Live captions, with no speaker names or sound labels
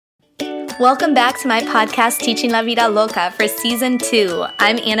Welcome back to my podcast, Teaching La Vida Loca, for Season 2.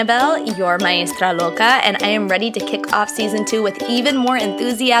 I'm Annabelle, your Maestra Loca, and I am ready to kick off Season 2 with even more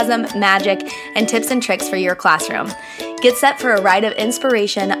enthusiasm, magic, and tips and tricks for your classroom. Get set for a ride of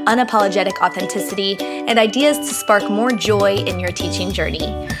inspiration, unapologetic authenticity, and ideas to spark more joy in your teaching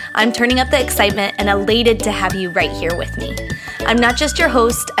journey. I'm turning up the excitement and elated to have you right here with me. I'm not just your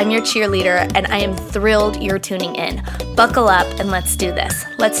host, I'm your cheerleader, and I am thrilled you're tuning in. Buckle up and let's do this.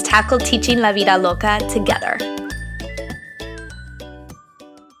 Let's tackle Teaching La Vida Loca together.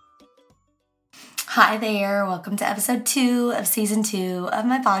 Hi there, welcome to episode 2 of season 2 of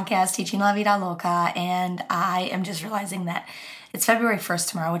my podcast, Teaching La Vida Loca, and I am just realizing that it's February 1st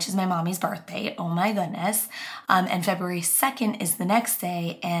tomorrow, which is my mommy's birthday. Oh my goodness. And February 2nd is the next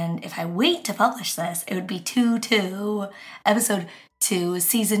day, and if I wait to publish this, it would be episode 2,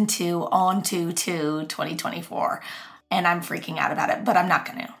 season 2 on 2/2/2024, and I'm freaking out about it, but I'm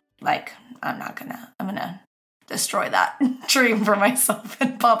gonna destroy that dream for myself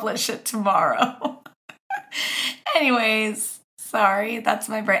and publish it tomorrow. Anyways, sorry, that's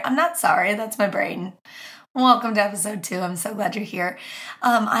my brain. I'm not sorry, that's my brain. Welcome to episode 2. I'm so glad you're here.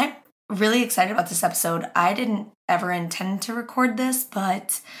 I'm really excited about this episode. I didn't ever intend to record this,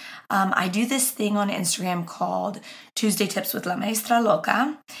 but I do this thing on Instagram called Tuesday Tips with La Maestra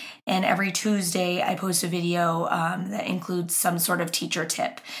Loca. And every Tuesday I post a video that includes some sort of teacher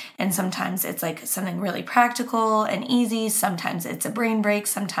tip. And sometimes it's like something really practical and easy. Sometimes it's a brain break.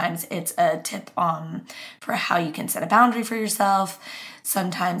 Sometimes it's a tip for how you can set a boundary for yourself.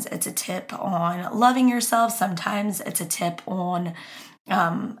 Sometimes it's a tip on loving yourself. Sometimes it's a tip on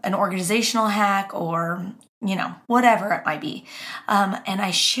an organizational hack or, whatever it might be. And I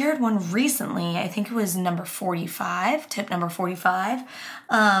shared one recently, I think it was tip number 45,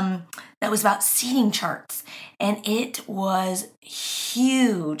 that was about seating charts. And it was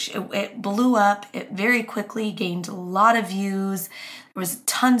huge. It blew up. It very quickly gained a lot of views. There was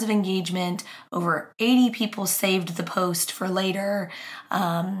tons of engagement. Over 80 people saved the post for later.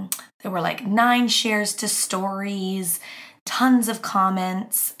 There were like 9 shares to stories, tons of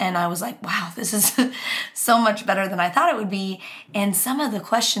comments, and I was like, wow, this is so much better than I thought it would be. And some of the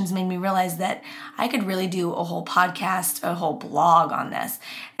questions made me realize that I could really do a whole podcast, a whole blog on this.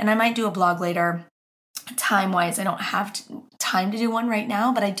 And I might do a blog later. Time-wise, I don't have time to do one right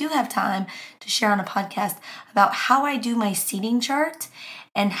now, but I do have time to share on a podcast about how I do my seating chart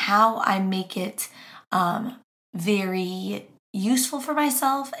and how I make it very useful for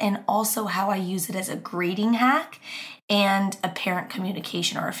myself, and also how I use it as a grading hack and a parent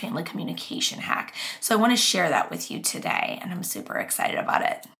communication or a family communication hack. So I want to share that with you today, and I'm super excited about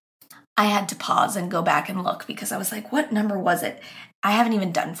it. I had to pause and go back and look because I was like, what number was it? I haven't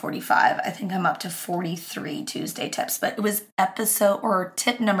even done 45. I think I'm up to 43 Tuesday tips, but it was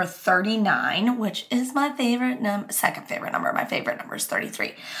tip number 39, which is my favorite second favorite number. My favorite number is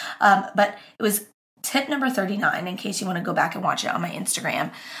 33. But it was tip number 39, in case you want to go back and watch it on my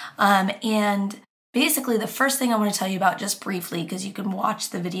Instagram. And basically, the first thing I want to tell you about just briefly, because you can watch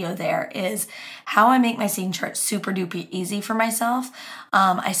the video there, is how I make my seating chart super duper easy for myself.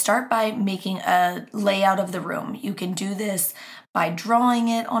 I start by making a layout of the room. You can do this by drawing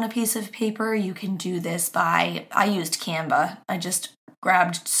it on a piece of paper. You can do this I used Canva. I just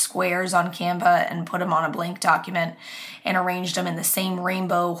grabbed squares on Canva and put them on a blank document and arranged them in the same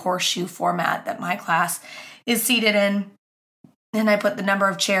rainbow horseshoe format that my class is seated in. And I put the number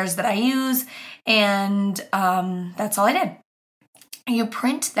of chairs that I use, and that's all I did. You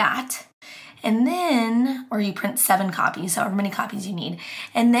print that, and then, or you print 7 copies, however many copies you need,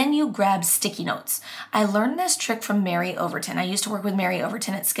 and then you grab sticky notes. I learned this trick from Mary Overton. I used to work with Mary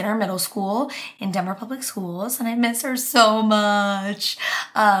Overton at Skinner Middle School in Denver Public Schools, and I miss her so much.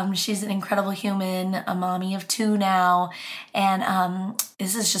 She's an incredible human, a mommy of 2 now, and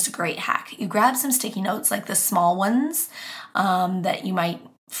this is just a great hack. You grab some sticky notes, like the small ones that you might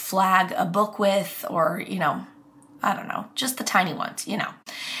flag a book with, or, I don't know, just the tiny ones,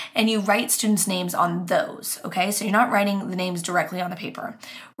 and you write students' names on those, okay? So you're not writing the names directly on the paper.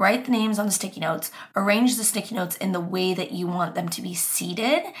 Write the names on the sticky notes, arrange the sticky notes in the way that you want them to be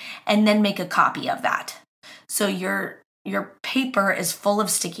seated, and then make a copy of that. So your paper is full of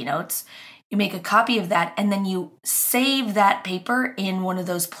sticky notes. You make a copy of that, and then you save that paper in one of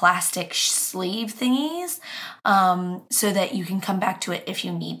those plastic sleeve thingies so that you can come back to it if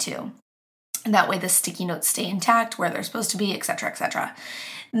you need to. And that way the sticky notes stay intact where they're supposed to be, etc., etc.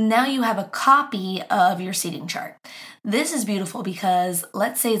 Now you have a copy of your seating chart. This is beautiful because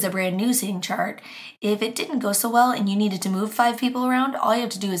let's say it's a brand new seating chart. If it didn't go so well and you needed to move 5 people around, all you have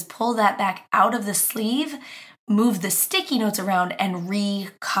to do is pull that back out of the sleeve, move the sticky notes around and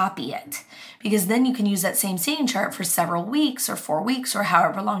recopy it, because then you can use that same seating chart for several weeks or 4 weeks or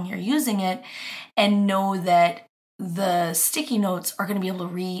however long you're using it, and know that the sticky notes are going to be able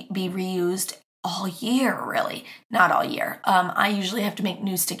to be reused all year, really. Not all year. I usually have to make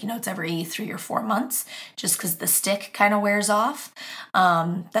new sticky notes every 3 or 4 months just because the stick kind of wears off.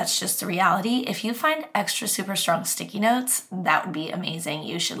 That's just the reality. If you find extra super strong sticky notes, that would be amazing.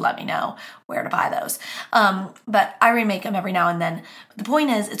 You should let me know where to buy those. But I remake them every now and then. But the point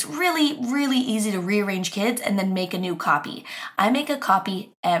is, it's really, really easy to rearrange kids and then make a new copy. I make a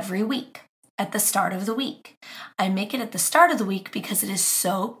copy every week. At the start of the week. I make it at the start of the week because it is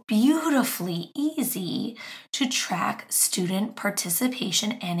so beautifully easy to track student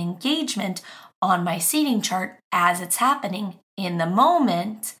participation and engagement on my seating chart as it's happening in the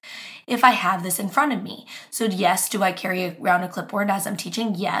moment if I have this in front of me. So yes, do I carry around a clipboard as I'm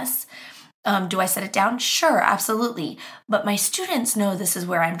teaching? Yes. Do I set it down? Sure, absolutely. But my students know this is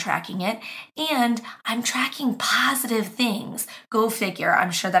where I'm tracking it, and I'm tracking positive things. Go figure. I'm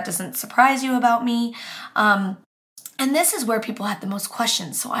sure that doesn't surprise you about me. And this is where people had the most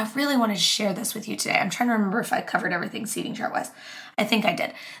questions. So I really wanted to share this with you today. I'm trying to remember if I covered everything seating chart was. I think I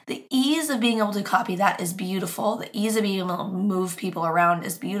did. The ease of being able to copy that is beautiful. The ease of being able to move people around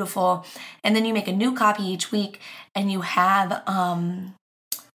is beautiful. And then you make a new copy each week, and you have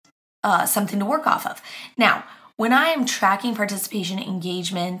something to work off of. Now, when I am tracking participation,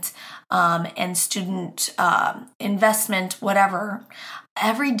 engagement, and student investment, whatever,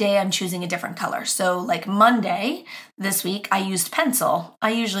 every day I'm choosing a different color. So like Monday this week, I used pencil.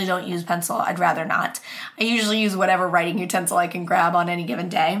 I usually don't use pencil. I'd rather not. I usually use whatever writing utensil I can grab on any given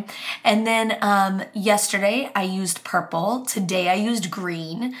day. And then yesterday I used purple. Today I used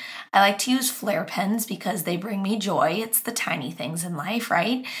green. I like to use flare pens because they bring me joy. It's the tiny things in life,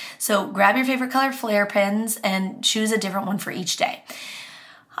 right? So grab your favorite colored flare pens and choose a different one for each day.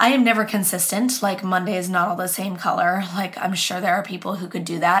 I am never consistent. Like Monday is not all the same color. Like I'm sure there are people who could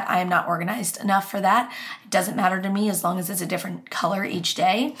do that. I am not organized enough for that. It doesn't matter to me as long as it's a different color each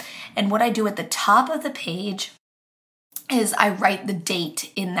day. And what I do at the top of the page is I write the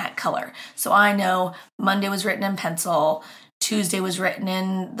date in that color. So I know Monday was written in pencil, Tuesday was written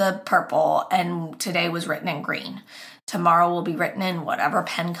in the purple, and today was written in green. Tomorrow will be written in whatever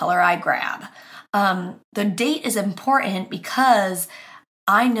pen color I grab. The date is important because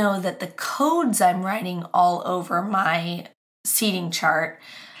I know that the codes I'm writing all over my seating chart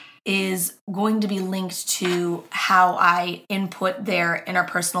is going to be linked to how I input their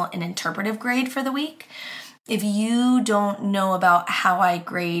interpersonal and interpretive grade for the week. If you don't know about how I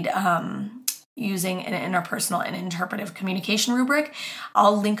grade using an interpersonal and interpretive communication rubric,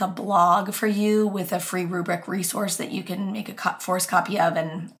 I'll link a blog for you with a free rubric resource that you can make a force copy of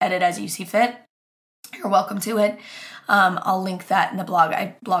and edit as you see fit. You're welcome to it. I'll link that in the blog.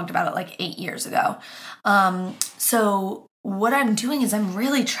 I blogged about it like 8 years ago. So what I'm doing is I'm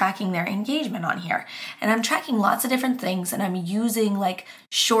really tracking their engagement on here, and I'm tracking lots of different things, and I'm using like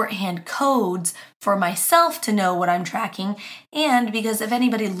shorthand codes for myself to know what I'm tracking. And because if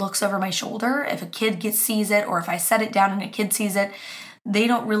anybody looks over my shoulder, if a kid sees it, or if I set it down and a kid sees it, they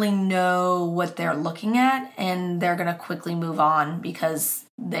don't really know what they're looking at, and they're going to quickly move on because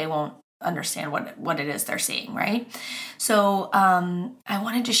they won't understand what it is they're seeing, right? So I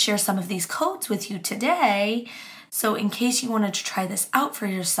wanted to share some of these codes with you today. So in case you wanted to try this out for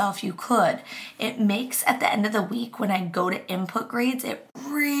yourself, you could. It makes at the end of the week when I go to input grades, it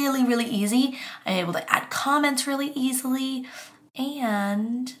really, really easy. I'm able to add comments really easily.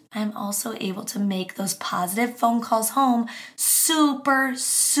 And I'm also able to make those positive phone calls home super,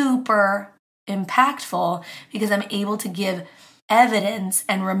 super impactful because I'm able to give evidence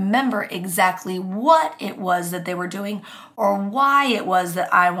and remember exactly what it was that they were doing or why it was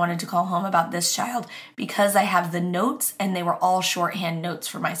that I wanted to call home about this child, because I have the notes and they were all shorthand notes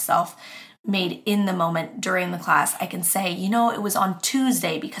for myself made in the moment during the class. I can say, it was on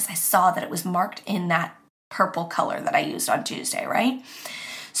Tuesday because I saw that it was marked in that purple color that I used on Tuesday, right?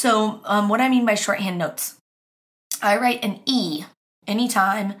 So what I mean by shorthand notes, I write an E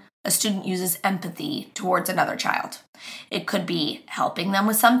anytime a student uses empathy towards another child. It could be helping them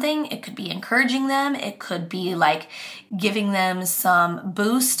with something. It could be encouraging them. It could be like giving them some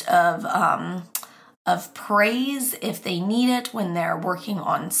boost of praise if they need it when they're working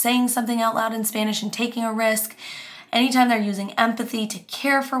on saying something out loud in Spanish and taking a risk. Anytime they're using empathy to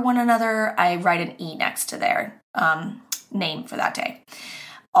care for one another, I write an E next to their name for that day.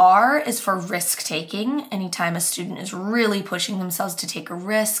 R is for risk taking. Anytime a student is really pushing themselves to take a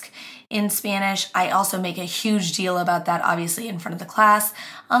risk in Spanish, I also make a huge deal about that, obviously, in front of the class,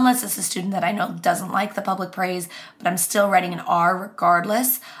 unless it's a student that I know doesn't like the public praise, but I'm still writing an R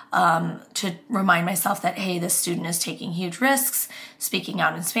regardless, to remind myself that, hey, this student is taking huge risks, speaking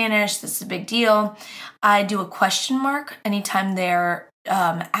out in Spanish, this is a big deal. I do a question mark anytime they're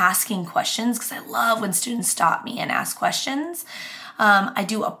asking questions, because I love when students stop me and ask questions. I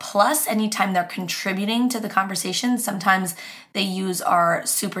do a plus anytime they're contributing to the conversation. Sometimes they use our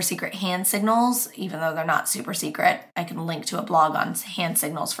super secret hand signals, even though they're not super secret. I can link to a blog on hand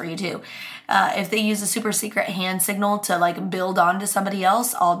signals for you too. If they use a super secret hand signal to like build on to somebody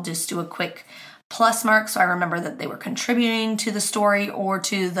else, I'll just do a quick plus mark so I remember that they were contributing to the story or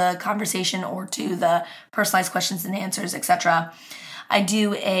to the conversation or to the personalized questions and answers, etc. I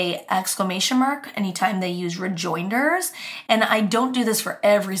do a exclamation mark anytime they use rejoinders, and I don't do this for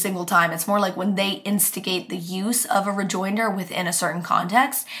every single time. It's more like when they instigate the use of a rejoinder within a certain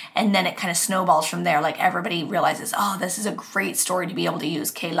context, and then it kind of snowballs from there. Like everybody realizes, oh, this is a great story to be able to use.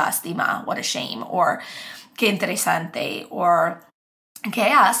 Que lástima, what a shame, or que interesante, or que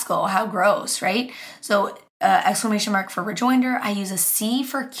asco, how gross, right? So exclamation mark for rejoinder. I use a C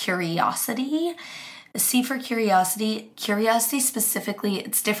for curiosity. The C for curiosity specifically,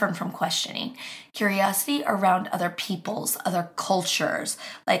 it's different from questioning. Curiosity around other peoples, other cultures,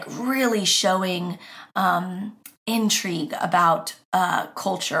 like really showing intrigue about a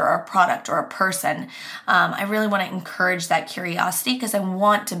culture or a product or a person. I really want to encourage that curiosity because I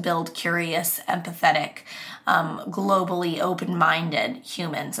want to build curious, empathetic, globally open-minded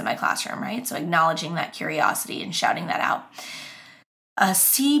humans in my classroom, right? So acknowledging that curiosity and shouting that out. A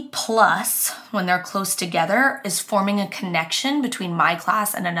C plus, when they're close together, is forming a connection between my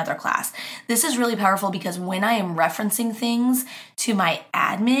class and another class. This is really powerful because when I am referencing things to my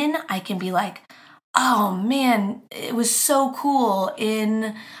admin, I can be like, oh man, it was so cool.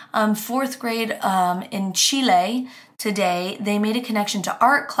 In fourth grade in Chile today, they made a connection to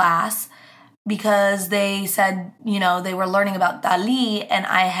art class because they said, they were learning about Dali, and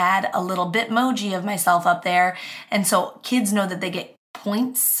I had a little Bitmoji of myself up there. And so kids know that they get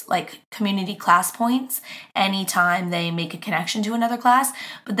points, like community class points, anytime they make a connection to another class.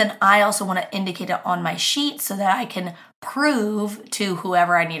 But then I also want to indicate it on my sheet so that I can prove to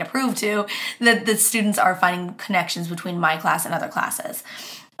whoever I need to prove to that the students are finding connections between my class and other classes.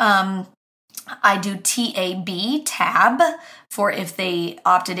 I do tab for if they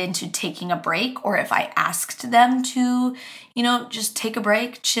opted into taking a break, or if I asked them to, just take a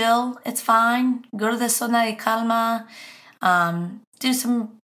break, chill, it's fine, go to the zona de calma, do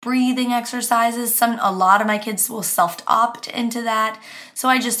some breathing exercises. A lot of my kids will self-opt into that. So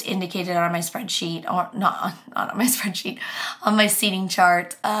I just indicated on my spreadsheet, or not on my spreadsheet, on my seating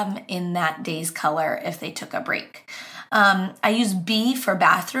chart in that day's color if they took a break. I use B for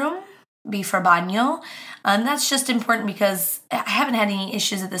bathroom, B for baño. That's just important because I haven't had any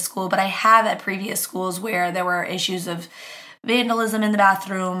issues at this school, but I have at previous schools where there were issues of vandalism in the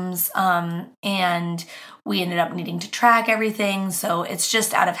bathrooms, and we ended up needing to track everything. So it's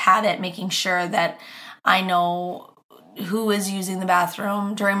just out of habit, making sure that I know who is using the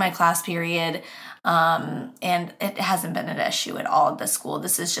bathroom during my class period. And it hasn't been an issue at all at the school.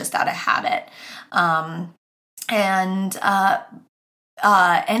 This is just out of habit.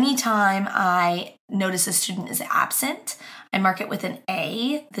 Anytime I notice a student is absent, I mark it with an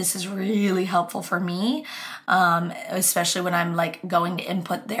A. This is really helpful for me, especially when I'm going to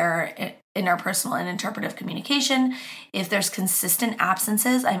input their interpersonal and interpretive communication. If there's consistent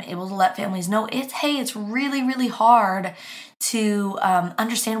absences, I'm able to let families know it's really, really hard to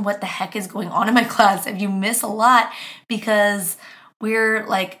understand what the heck is going on in my class if you miss a lot, because we're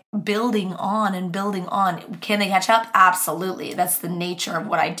building on and building on. Can they catch up? Absolutely. That's the nature of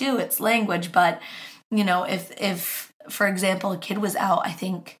what I do. It's language. But, if for example, a kid was out, I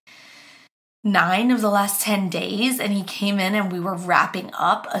think 9 of the last 10 days, and he came in and we were wrapping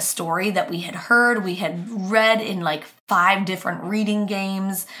up a story that we had heard, we had read in 5 different reading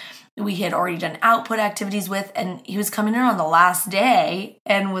games, we had already done output activities with, and he was coming in on the last day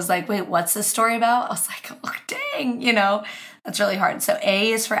and was like, wait, what's this story about? I was like, oh, dang, that's really hard. So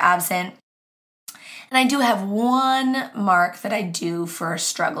A is for absent. And I do have one mark that I do for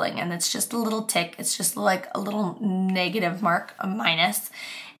struggling, and it's just a little tick. It's just a little negative mark, a minus.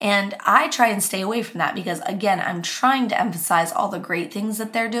 And I try and stay away from that because, again, I'm trying to emphasize all the great things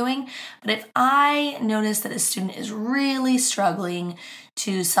that they're doing. But if I notice that a student is really struggling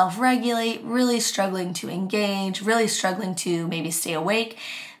to self-regulate, really struggling to engage, really struggling to maybe stay awake,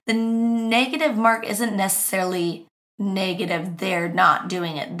 the negative mark isn't necessarily negative, they're not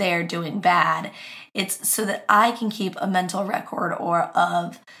doing it, they're doing bad. It's so that I can keep a mental record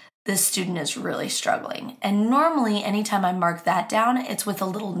of this student is really struggling. And normally anytime I mark that down, it's with a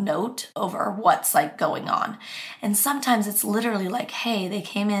little note over what's like going on. And sometimes it's literally like, hey, they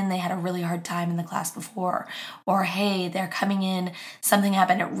came in, they had a really hard time in the class before, or hey, they're coming in, something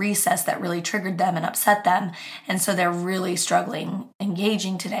happened at recess that really triggered them and upset them. And so they're really struggling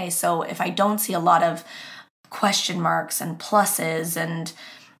engaging today. So if I don't see a lot of question marks and pluses and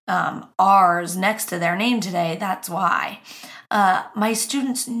R's next to their name today, that's why. My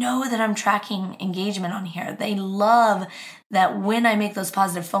students know that I'm tracking engagement on here. They love that when I make those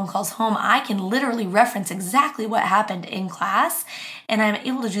positive phone calls home, I can literally reference exactly what happened in class. And I'm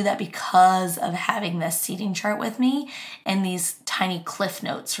able to do that because of having this seating chart with me and these tiny cliff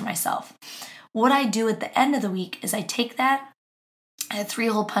notes for myself. What I do at the end of the week is I take that, I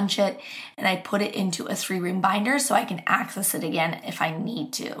 3-hole punch it, and I put it into a 3-ring binder so I can access it again if I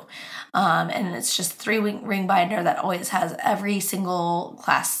need to. And it's just 3-ring binder that always has every single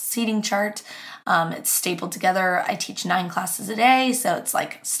class seating chart. It's stapled together. I teach 9 classes a day, so it's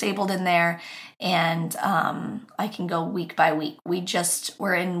like stapled in there, and I can go week by week.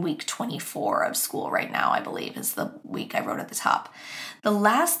 We're in week 24 of school right now, I believe, is the week I wrote at the top. The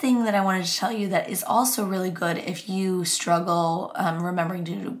last thing that I wanted to tell you that is also really good if you struggle remembering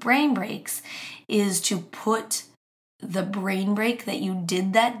to do brain breaks is to put the brain break that you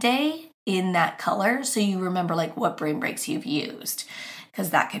did that day in that color so you remember like what brain breaks you've used, because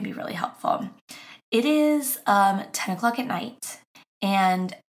that can be really helpful. It is 10 o'clock at night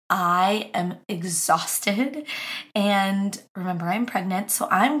and I am exhausted, and remember, I'm pregnant, so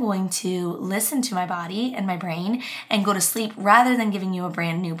I'm going to listen to my body and my brain and go to sleep rather than giving you a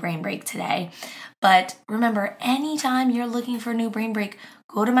brand new brain break today. But remember, anytime you're looking for a new brain break,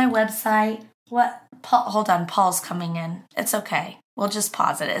 go to my website. Hold on, Paul's coming in. It's okay. We'll just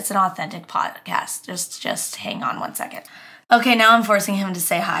pause it. It's an authentic podcast. Just hang on one second. Okay, now I'm forcing him to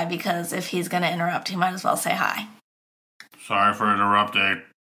say hi because if he's going to interrupt, he might as well say hi. Sorry for interrupting.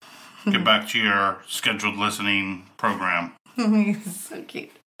 Get back to your scheduled listening program. He's so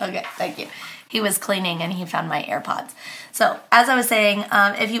cute. Okay, thank you. He was cleaning and he found my AirPods. So, as I was saying,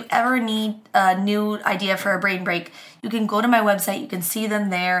 if you ever need a new idea for a brain break, you can go to my website. You can see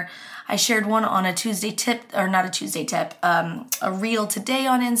them there. I shared one on a Tuesday tip, or not a Tuesday tip, a reel today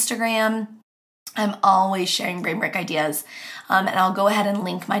on Instagram. I'm always sharing brain break ideas, and I'll go ahead and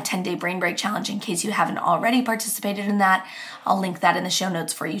link my 10-day brain break challenge in case you haven't already participated in that. I'll link that in the show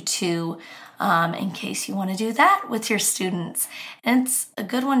notes for you too, in case you want to do that with your students. And it's a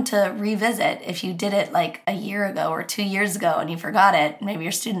good one to revisit if you did it like a year ago or 2 years ago and you forgot it. Maybe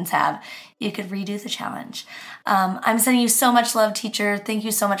your students have. You could redo the challenge. I'm sending you so much love, teacher. Thank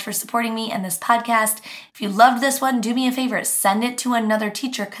you so much for supporting me and this podcast. If you loved this one, do me a favor. Send it to another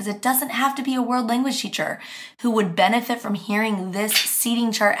teacher because it doesn't have to be a world language teacher who would benefit from hearing this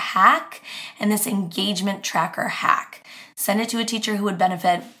seating chart hack and this engagement tracker hack. Send it to a teacher who would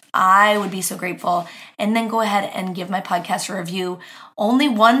benefit. I would be so grateful. And then go ahead and give my podcast a review. Only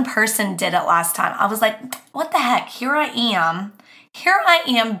one person did it last time. I was like, what the heck? Here I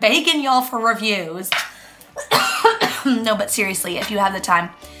am begging y'all for reviews. No, but seriously, if you have the time,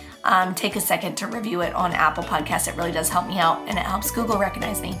 take a second to review it on Apple Podcasts. It really does help me out, and it helps Google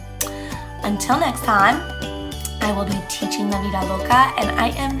recognize me. Until next time, I will be teaching La Vida Loca, and I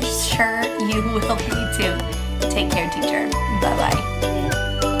am sure you will be too. Take care, teacher. Bye-bye.